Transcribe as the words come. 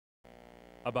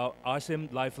about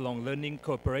ASEM Lifelong Learning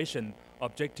Cooperation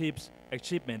objectives,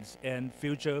 achievements, and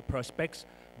future prospects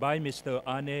by Mr.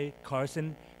 Arne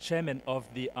Carisen, Chairman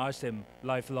of the ASEM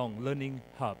Lifelong Learning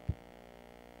Hub.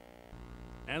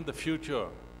 And the future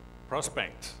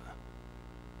prospects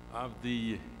of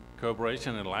the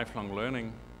cooperation in lifelong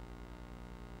learning,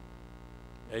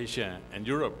 Asia and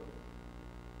Europe.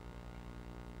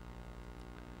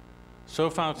 So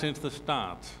far since the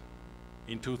start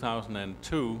in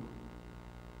 2002,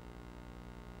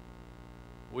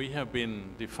 we have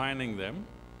been defining them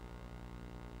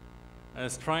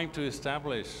as trying to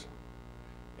establish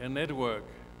a network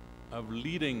of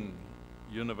leading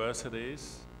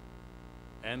universities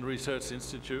and research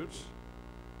institutes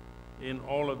in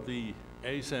all of the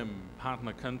ASEM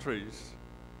partner countries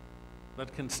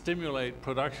that can stimulate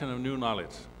production of new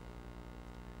knowledge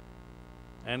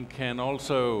and can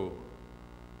also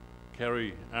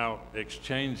carry out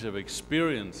exchange of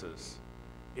experiences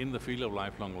in the field of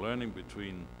lifelong learning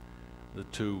between the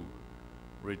two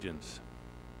regions.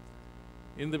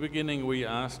 In the beginning, we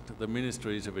asked the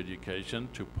ministries of education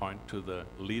to point to the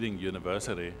leading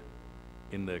university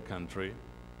in their country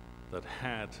that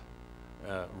had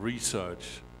a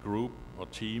research group or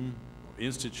team, or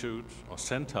institute or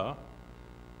center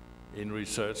in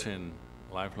research in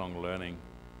lifelong learning,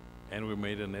 and we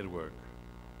made a network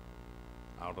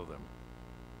out of them.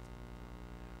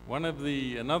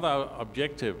 Another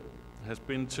objective has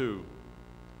been to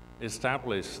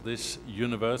establish this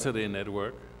university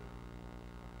network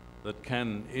that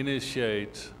can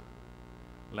initiate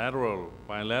lateral,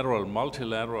 bilateral,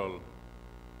 multilateral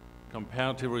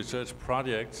comparative research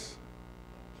projects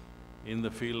in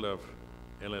the field of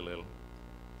LLL.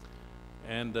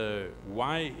 And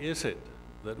why is it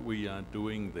that we are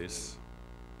doing this?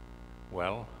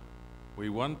 Well, we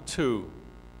want to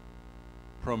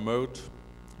promote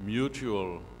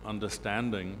mutual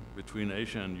understanding between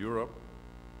Asia and Europe,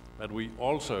 but we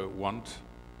also want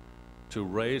to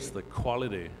raise the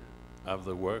quality of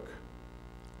the work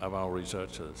of our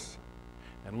researchers.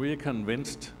 And we are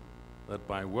convinced that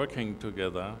by working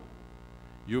together,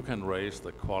 you can raise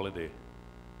the quality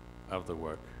of the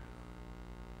work.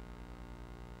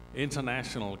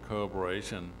 International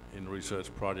cooperation in research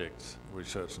projects,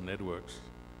 research networks,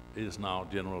 is now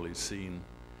generally seen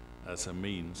as a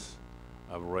means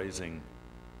of raising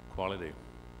quality.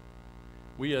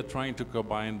 We are trying to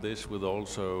combine this with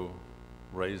also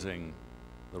raising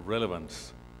the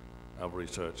relevance of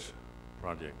research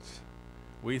projects.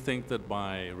 We think that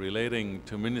by relating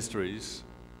to ministries,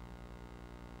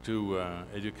 to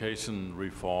education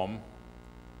reform,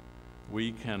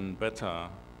 we can better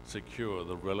secure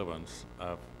the relevance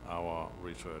of our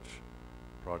research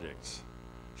projects.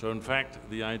 So in fact,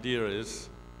 the idea is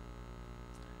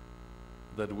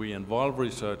that we involve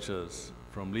researchers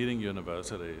from leading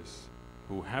universities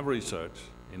who have research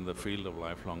in the field of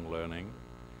lifelong learning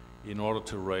in order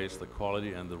to raise the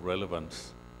quality and the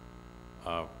relevance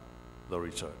of the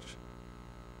research.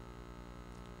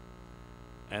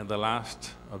 And the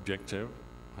last objective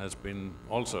has been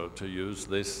also to use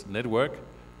this network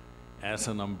as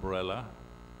an umbrella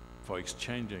for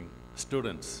exchanging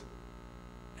students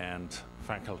and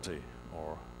faculty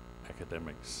or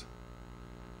academics.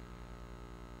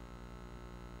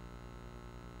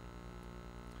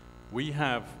 We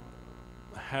have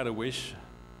had a wish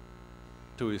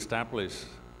to establish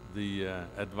the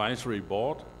advisory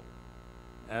board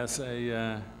as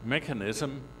a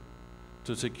mechanism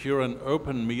to secure an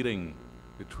open meeting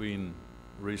between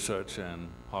research and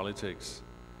politics,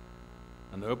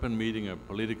 an open meeting of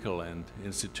political and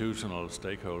institutional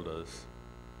stakeholders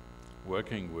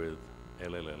working with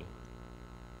LLL.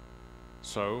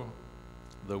 So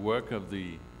the work of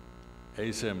the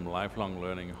ASEM Lifelong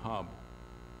Learning Hub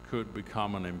could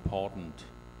become an important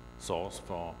source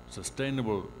for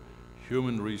sustainable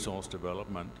human resource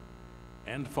development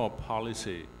and for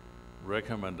policy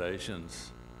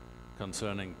recommendations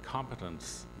concerning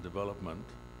competence development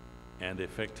and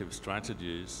effective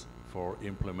strategies for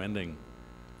implementing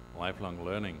lifelong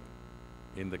learning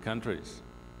in the countries.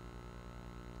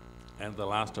 And the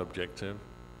last objective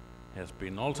has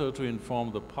been also to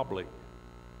inform the public,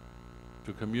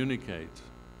 to communicate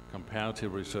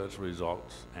comparative research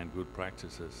results and good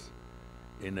practices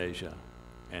in Asia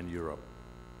and Europe.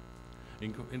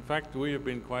 In fact, we have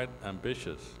been quite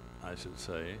ambitious, I should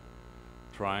say,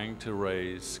 trying to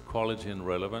raise quality and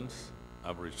relevance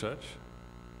of research,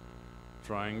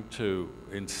 trying to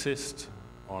insist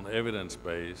on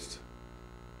evidence-based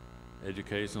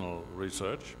educational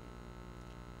research,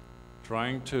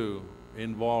 trying to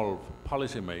involve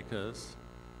policymakers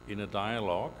in a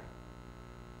dialogue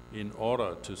in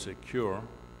order to secure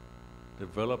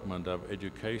development of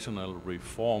educational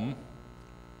reform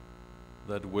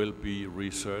that will be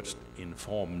research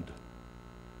informed,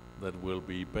 that will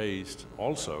be based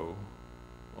also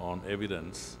on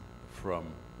evidence from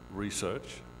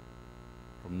research,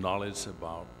 from knowledge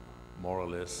about more or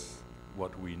less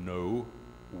what we know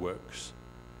works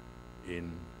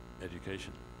in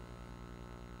education.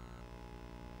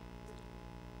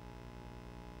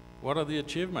 What are the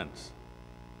achievements?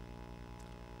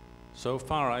 So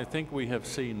far, I think we have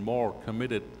seen more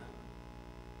committed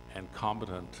and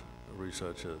competent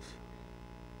researchers.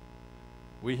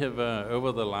 We have,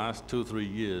 over the last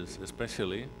 2-3 years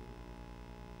especially,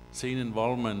 seen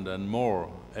involvement in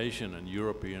more Asian and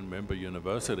European member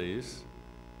universities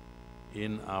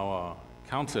in our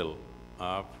Council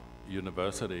of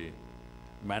University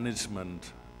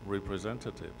Management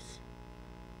Representatives.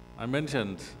 I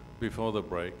mentioned before the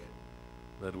break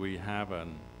that we have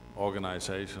an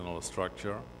organizational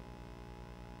structure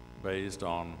based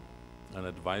on an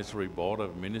advisory board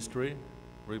of ministry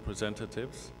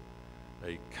representatives,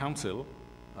 a council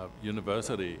of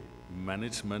university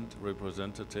management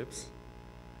representatives,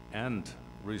 and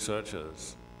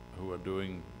researchers who are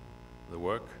doing the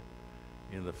work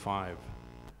in the 5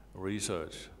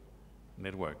 research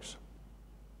networks.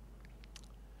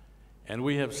 And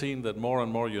we have seen that more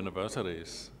and more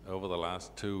universities over the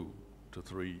last 2 to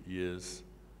 3 years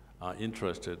are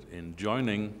interested in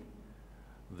joining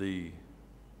the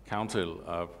Council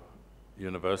of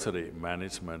University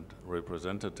Management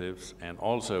Representatives, and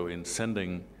also in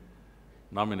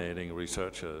nominating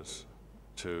researchers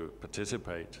to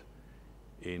participate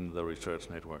in the research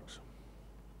networks.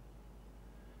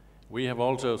 We have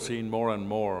also seen more and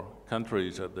more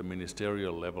countries at the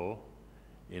ministerial level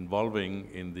involving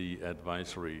in the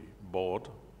advisory board.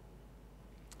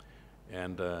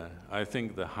 And I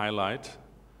think the highlight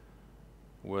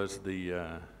was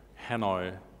the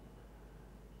Hanoi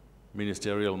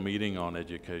ministerial meeting on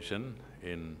education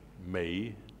in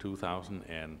May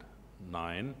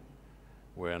 2009,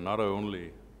 where not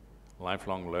only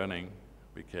lifelong learning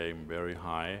became very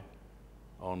high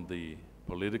on the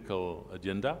political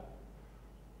agenda,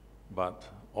 but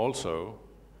also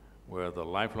where the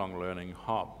Lifelong Learning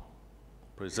Hub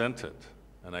presented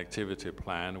an activity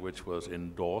plan which was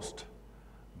endorsed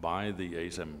by the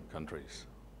ASEM countries.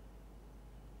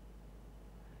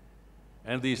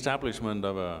 And the establishment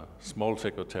of a small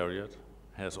secretariat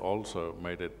has also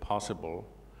made it possible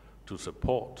to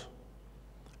support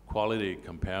quality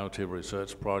comparative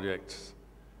research projects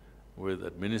with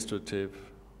administrative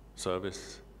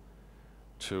service,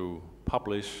 to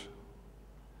publish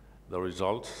the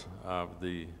results of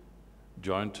the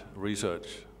joint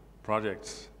research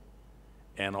projects,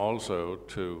 and also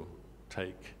to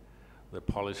take the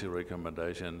policy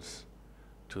recommendations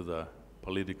to the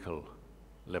political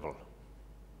level.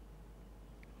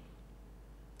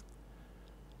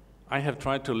 I have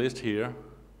tried to list here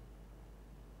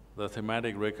the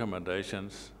thematic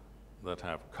recommendations that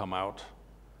have come out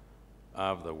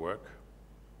of the work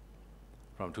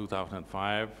from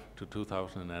 2005 to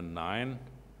 2009.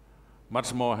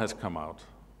 Much more has come out,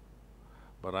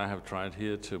 but I have tried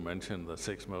here to mention the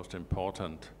 6 most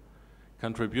important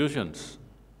contributions.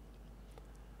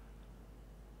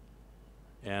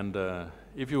 And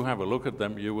if you have a look at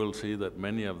them, you will see that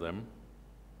many of them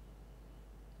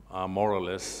are more or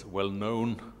less well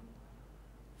known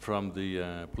from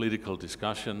the political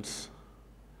discussions,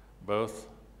 both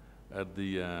at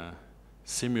the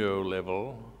CIMIO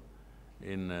level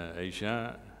in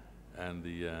Asia and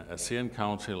the ASEAN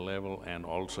Council level, and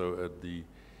also at the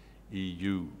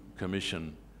EU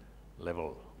Commission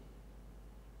level.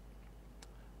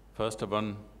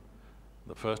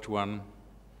 The first one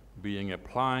being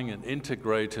applying an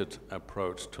integrated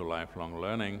approach to lifelong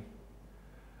learning,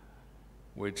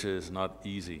 which is not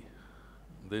easy.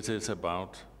 This is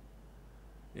about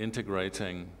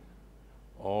integrating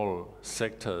all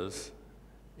sectors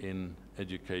in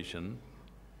education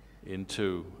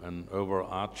into an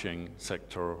overarching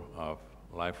sector of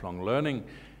lifelong learning,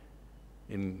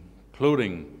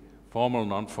 including formal,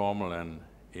 non-formal, and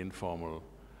informal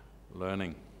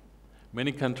learning.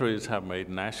 Many countries have made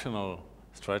national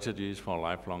strategies for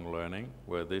lifelong learning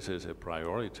where this is a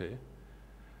priority,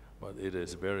 but it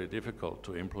is very difficult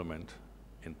to implement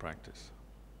in practice.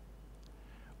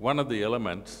 One of the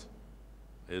elements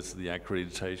is the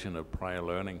accreditation of prior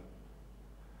learning.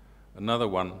 Another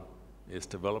one is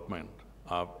development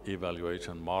of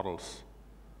evaluation models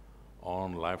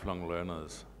on lifelong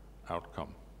learners'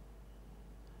 outcome.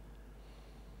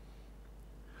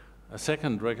 A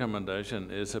second recommendation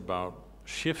is about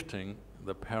shifting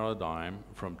the paradigm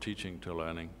from teaching to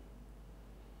learning.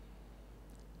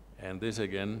 And this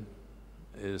again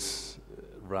is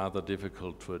rather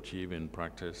difficult to achieve in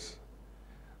practice.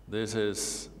 This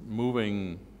is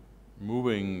moving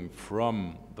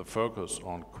from the focus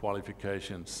on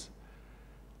qualifications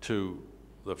to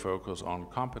the focus on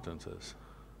competences.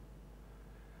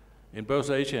 In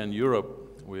both Asia and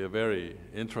Europe, we are very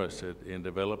interested in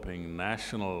developing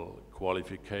national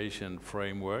qualification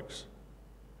frameworks,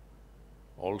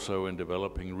 also in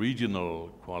developing regional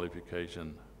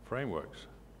qualification frameworks.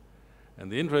 And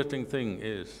the interesting thing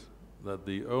is that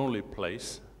the only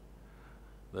place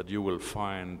that you will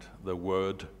find the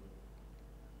word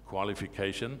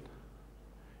qualification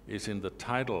is in the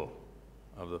title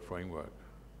of the framework.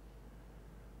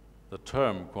 The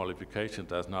term qualification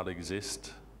does not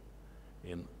exist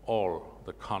in all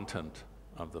the content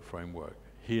of the framework.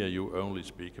 Here you only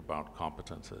speak about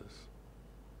competences.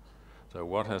 So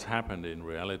what has happened in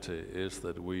reality is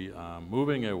that we are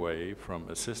moving away from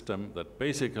a system that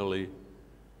basically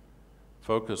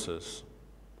focuses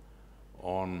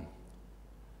on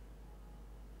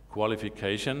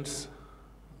qualifications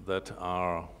that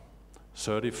are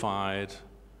certified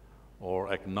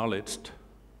or acknowledged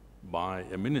by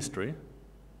a ministry,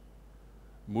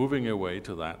 moving away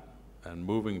to that and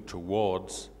moving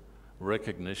towards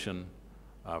recognition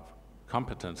of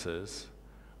competences,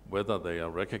 whether they are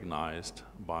recognized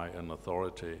by an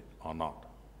authority or not.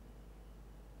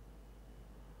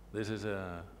 This is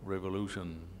a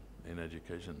revolution in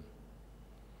education.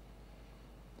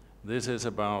 This is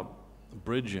about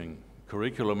bridging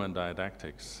curriculum and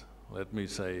didactics. Let me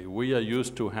say, we are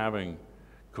used to having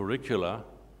curricula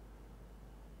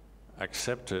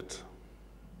accepted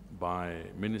by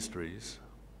ministries.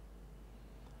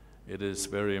 It is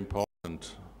very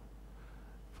important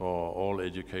for all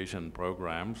education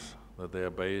programs that they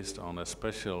are based on a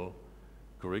special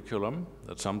curriculum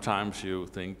that sometimes you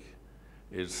think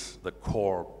is the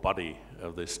core body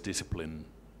of this discipline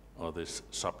or this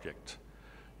subject.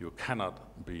 You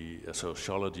cannot be a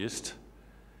sociologist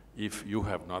if you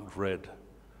have not read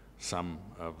some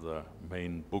of the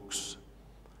main books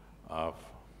of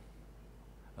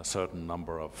a certain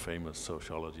number of famous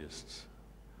sociologists.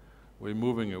 We're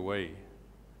moving away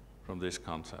from this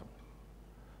concept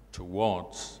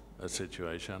towards a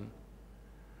situation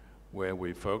where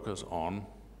we focus on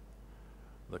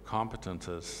the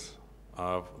competences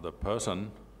of the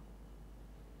person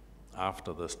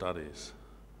after the studies.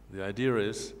 The idea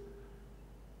is,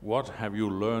 what have you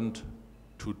learned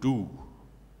to do?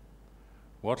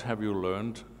 What have you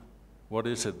learned? What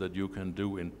is it that you can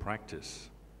do in practice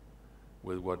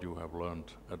with what you have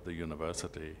learned at the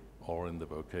university or in the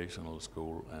vocational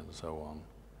school and so on?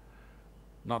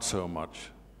 Not so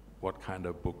much, what kind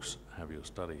of books have you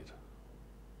studied?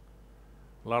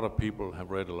 A lot of people have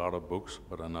read a lot of books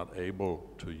but are not able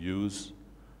to use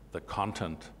the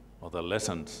content or the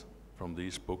lessons from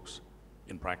these books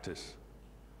in practice.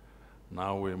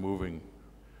 Now we're moving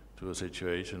to a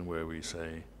situation where we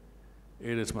say,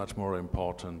 it is much more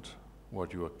important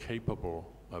what you are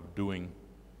capable of doing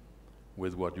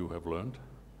with what you have learned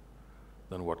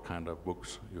than what kind of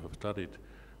books you have studied,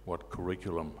 what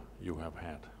curriculum you have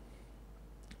had.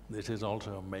 This is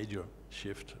also a major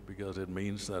shift because it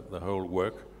means that the whole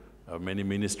work of many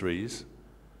ministries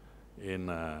in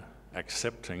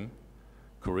accepting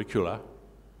curricula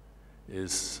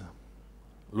is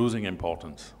losing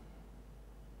importance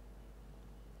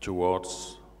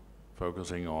towards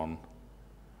focusing on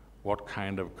what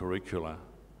kind of curricula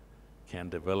can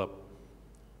develop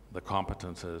the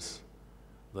competences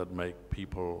that make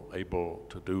people able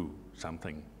to do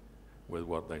something with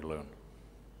what they learn.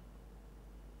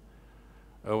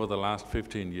 Over the last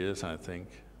 15 years, I think,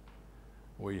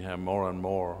 we have more and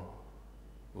more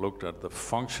looked at the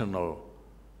functional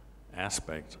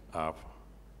aspect of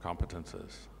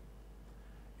competences.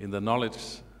 In the knowledge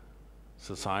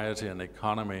society and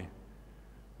economy,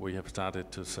 we have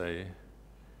started to say,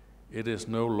 it is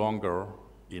no longer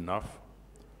enough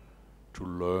to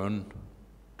learn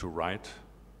to write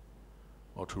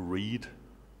or to read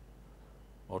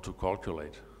or to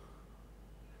calculate.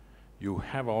 You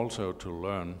have also to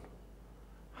learn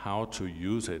how to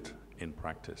use it in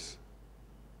practice.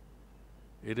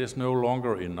 It is no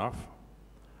longer enough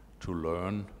to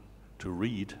learn to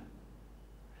read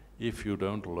if you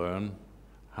don't learn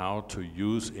how to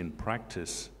use in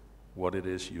practice what it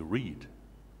is you read.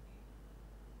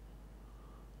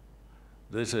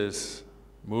 This is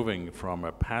moving from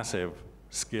a passive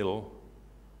skill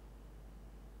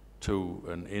to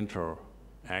an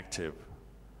interactive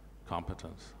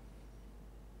competence.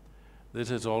 This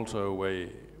is also a way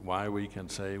why we can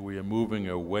say we are moving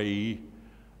away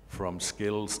from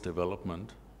skills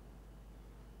development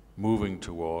moving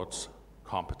towards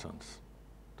competence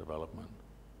development.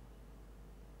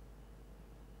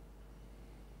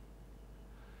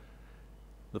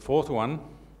 The fourth one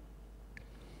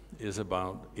is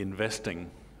about investing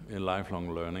in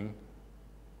lifelong learning.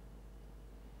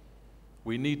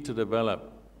 We need to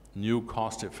develop new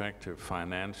cost-effective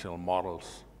financial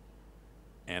models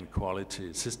and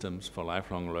quality systems for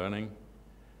lifelong learning.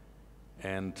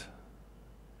 And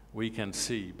we can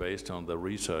see, based on the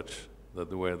research,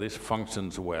 that where this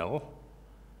functions well,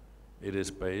 it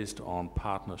is based on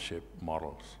partnership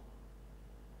models.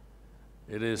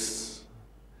 It is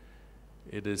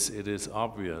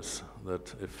obvious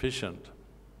that efficient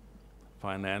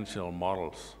financial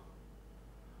models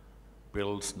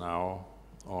builds now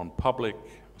on public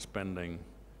spending,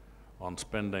 on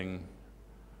spending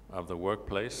of the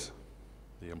workplace,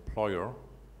 the employer,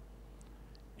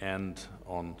 and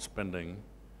on spending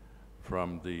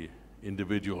from the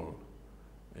individual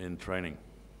in training.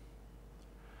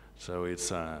 So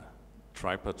it's a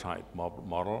tripartite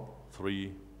model.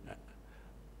 Three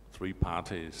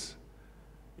parties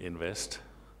invest.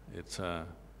 It's a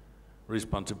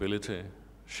responsibility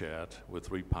shared with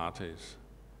three parties: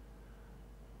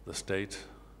 the state,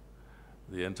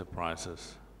 the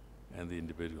enterprises, and the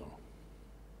individual.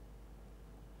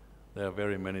 There are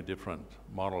very many different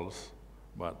models,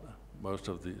 but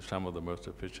some of the most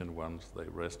efficient ones, they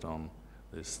rest on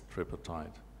this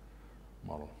tripartite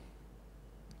model.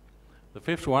 The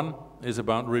fifth one is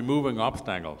about removing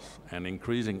obstacles and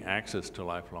increasing access to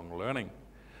lifelong learning.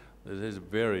 This is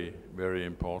very, very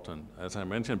important. As I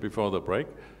mentioned before the break,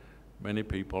 many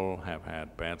people have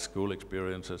had bad school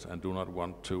experiences and do not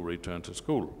want to return to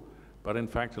school. But in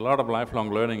fact, a lot of lifelong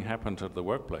learning happens at the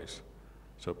workplace.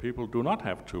 So people do not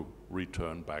have to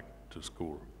return back to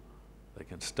school. They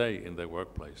can stay in their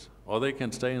workplace, or they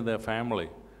can stay in their family,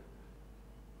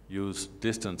 use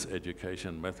distance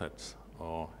education methods,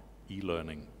 or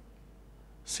e-learning,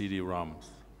 CD-ROMs,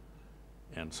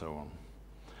 and so on.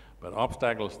 But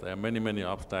obstacles, there are many, many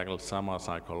obstacles. Some are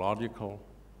psychological.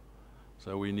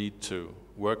 So we need to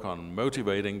work on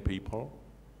motivating people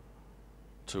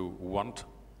to want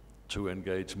to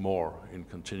engage more in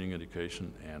continuing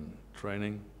education and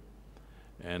training.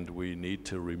 And we need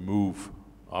to remove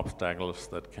obstacles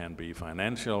that can be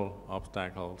financial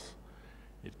obstacles.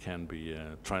 It can be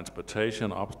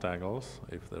transportation obstacles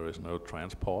if there is no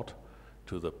transport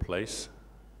to the place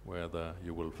where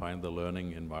you will find the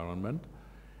learning environment,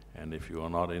 and if you are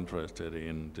not interested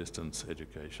in distance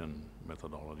education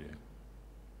methodology.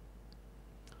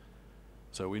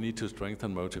 So we need to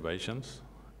strengthen motivations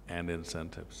and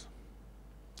incentives.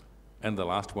 And the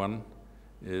last one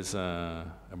is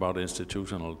about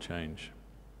institutional change.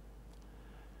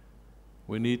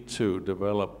 We need to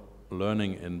develop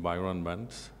learning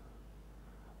environments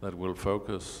that will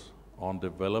focus on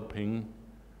developing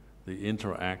the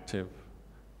interactive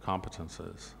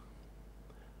competences,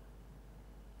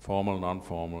 formal,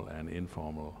 non-formal, and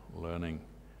informal learning.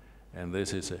 And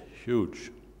this is a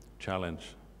huge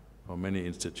challenge for many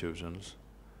institutions,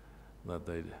 that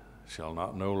they shall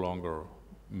no longer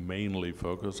mainly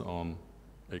focus on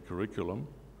a curriculum,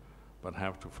 but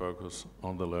have to focus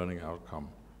on the learning outcome.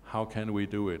 How can we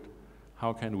do it?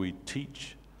 How can we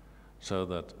teach so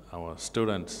that our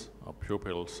students or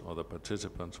pupils or the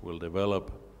participants will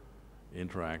develop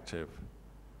interactive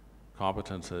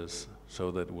competences so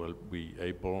that we'll be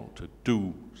able to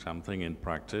do something in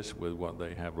practice with what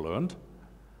they have learned,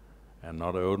 and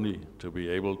not only to be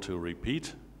able to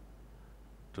repeat,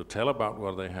 to tell about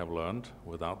what they have learned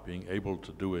without being able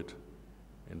to do it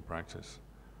in practice.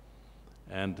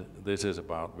 And this is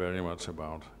very much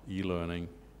about e-learning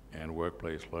and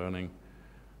workplace learning,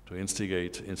 to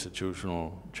instigate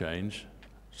institutional change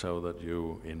so that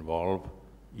you involve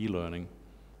e-learning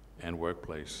and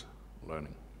workplace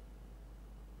learning.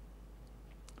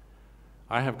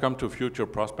 I have come to future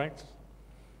prospects.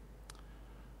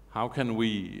 How can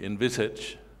we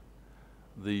envisage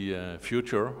the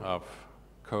future of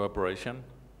cooperation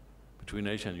between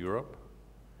Asia and Europe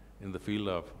in the field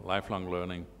of lifelong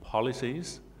learning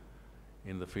policies,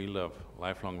 in the field of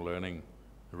lifelong learning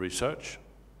research,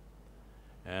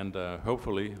 and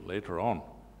hopefully later on,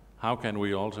 how can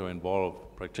we also involve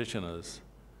practitioners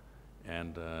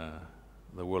and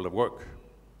the world of work,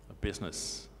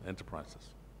 business, enterprises?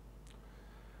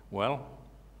 Well,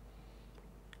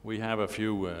 we have a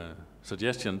few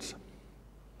suggestions.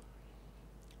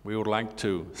 We would like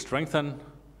to strengthen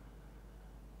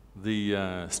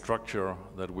the structure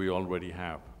that we already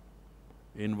have,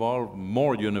 involve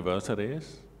more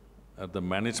universities at the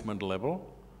management level,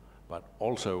 but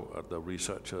also at the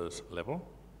researchers level,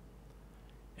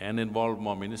 and involve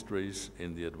more ministries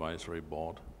in the advisory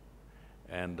board.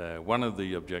 And one of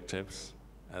the objectives,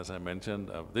 as I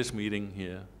mentioned, of this meeting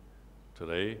here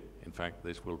today, in fact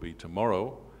this will be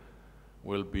tomorrow,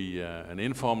 will be an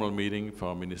informal meeting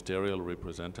for ministerial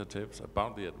representatives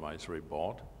about the advisory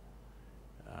board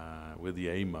with the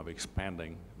aim of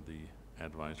expanding the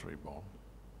advisory board.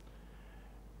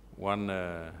 One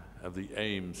of the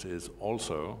aims is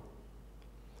also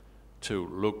to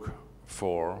look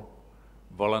for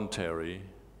voluntary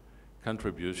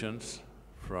contributions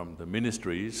from the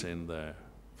ministries in the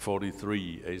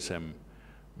 43 ASEM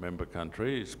member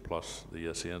countries, plus the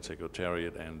ASEAN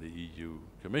Secretariat and the EU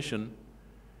Commission,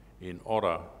 in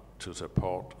order to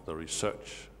support the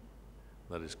research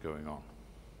that is going on.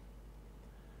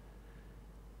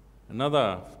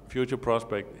 Another future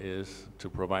prospect is to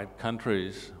provide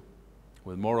countries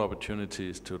with more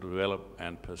opportunities to develop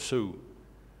and pursue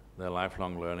their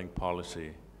lifelong learning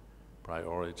policy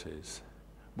priorities.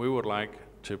 We would like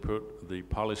to put the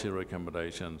policy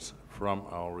recommendations from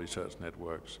our research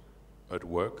networks at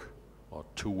work or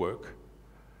to work,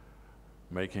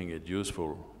 making it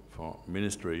useful for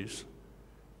ministries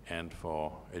and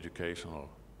for educational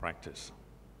practice.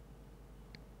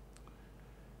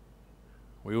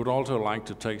 We would also like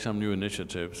to take some new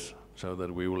initiatives so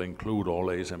that we will include all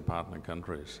ASEM partner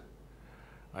countries.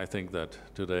 I think that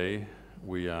today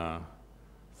we are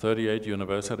 38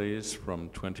 universities from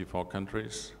 24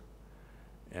 countries,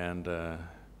 and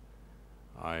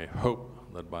I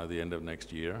hope that by the end of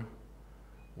next year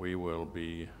we will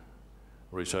be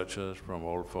researchers from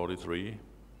all 43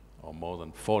 or more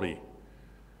than 40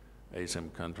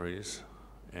 ASEM countries,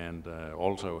 and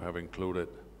also have included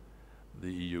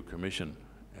the EU Commission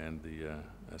and the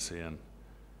ASEAN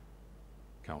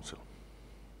Council.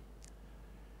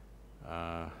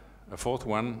 A fourth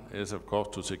one is, of course,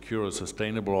 to secure a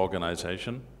sustainable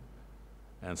organization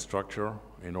and structure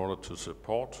in order to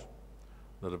support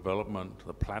the development,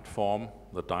 the platform,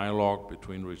 the dialogue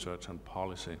between research and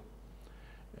policy,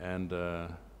 and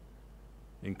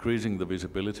increasing the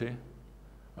visibility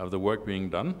of the work being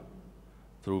done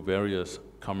through various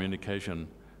communication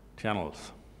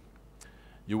channels.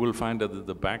 You will find at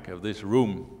the back of this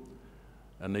room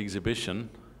an exhibition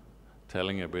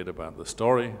telling a bit about the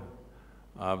story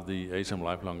of the ASEM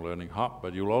Lifelong Learning Hub,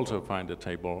 but you'll also find a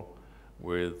table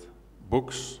with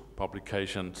books,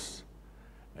 publications,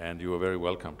 and you are very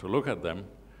welcome to look at them.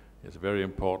 It's very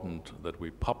important that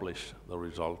we publish the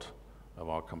result of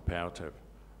our comparative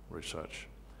research.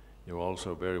 You're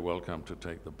also very welcome to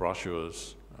take the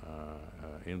brochures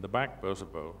in the back, both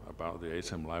about the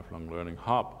ASEM Lifelong Learning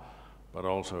Hub, but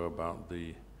also about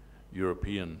the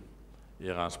European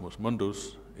Erasmus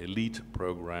Mundus elite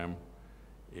program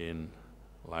in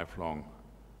lifelong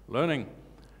learning.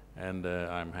 And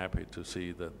I'm happy to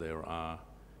see that there are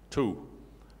 2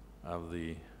 of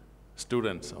the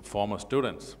students, or former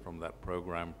students from that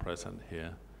program present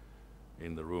here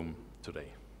in the room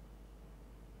today.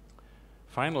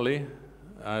 Finally,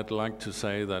 I'd like to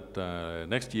say that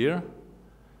next year,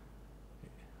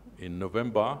 in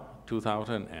November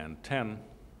 2010,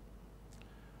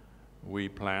 we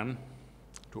plan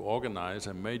to organize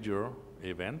a major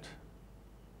event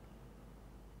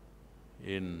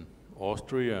in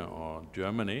Austria or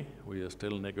Germany. We are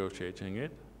still negotiating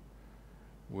it,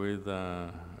 with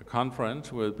a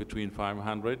conference with between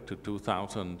 500 to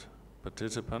 2,000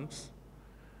 participants,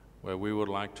 where we would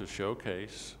like to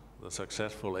showcase the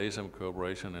successful ASEM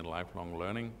cooperation in lifelong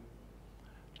learning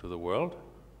to the world.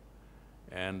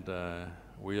 And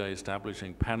we are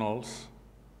establishing panels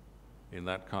in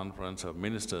that conference of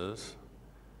ministers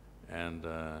and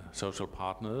social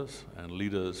partners and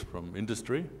leaders from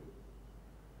industry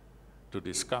to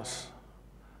discuss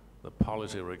the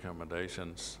policy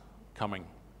recommendations coming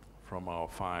from our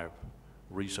 5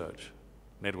 research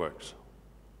networks.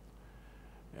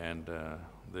 And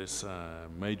this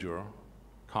major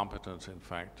competence, in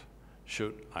fact,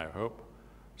 should, I hope,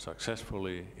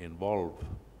 successfully involve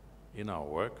in our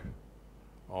work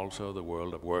also the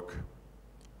world of work,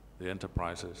 the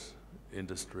enterprises,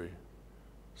 industry,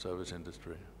 service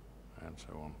industry, and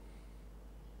so on.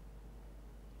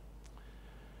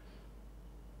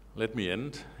 Let me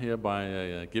end here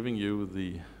by giving you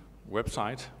the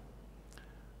website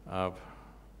of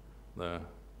the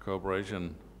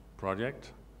cooperation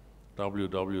project,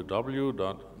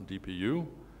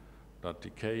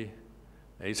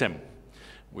 www.dpu.dk/ASEM.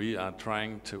 We are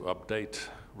trying to update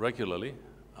regularly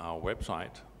our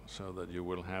website so that you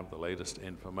will have the latest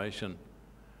information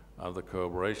of the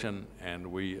cooperation,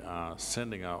 and we are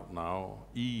sending out now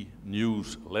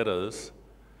e-newsletters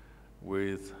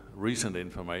with recent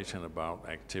information about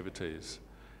activities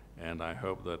And I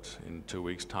hope that in 2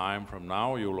 weeks' time from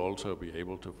now, you'll also be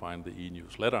able to find the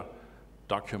e-newsletter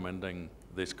documenting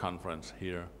this conference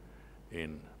here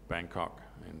in Bangkok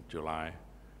in July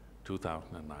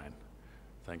 2009.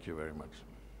 Thank you very much.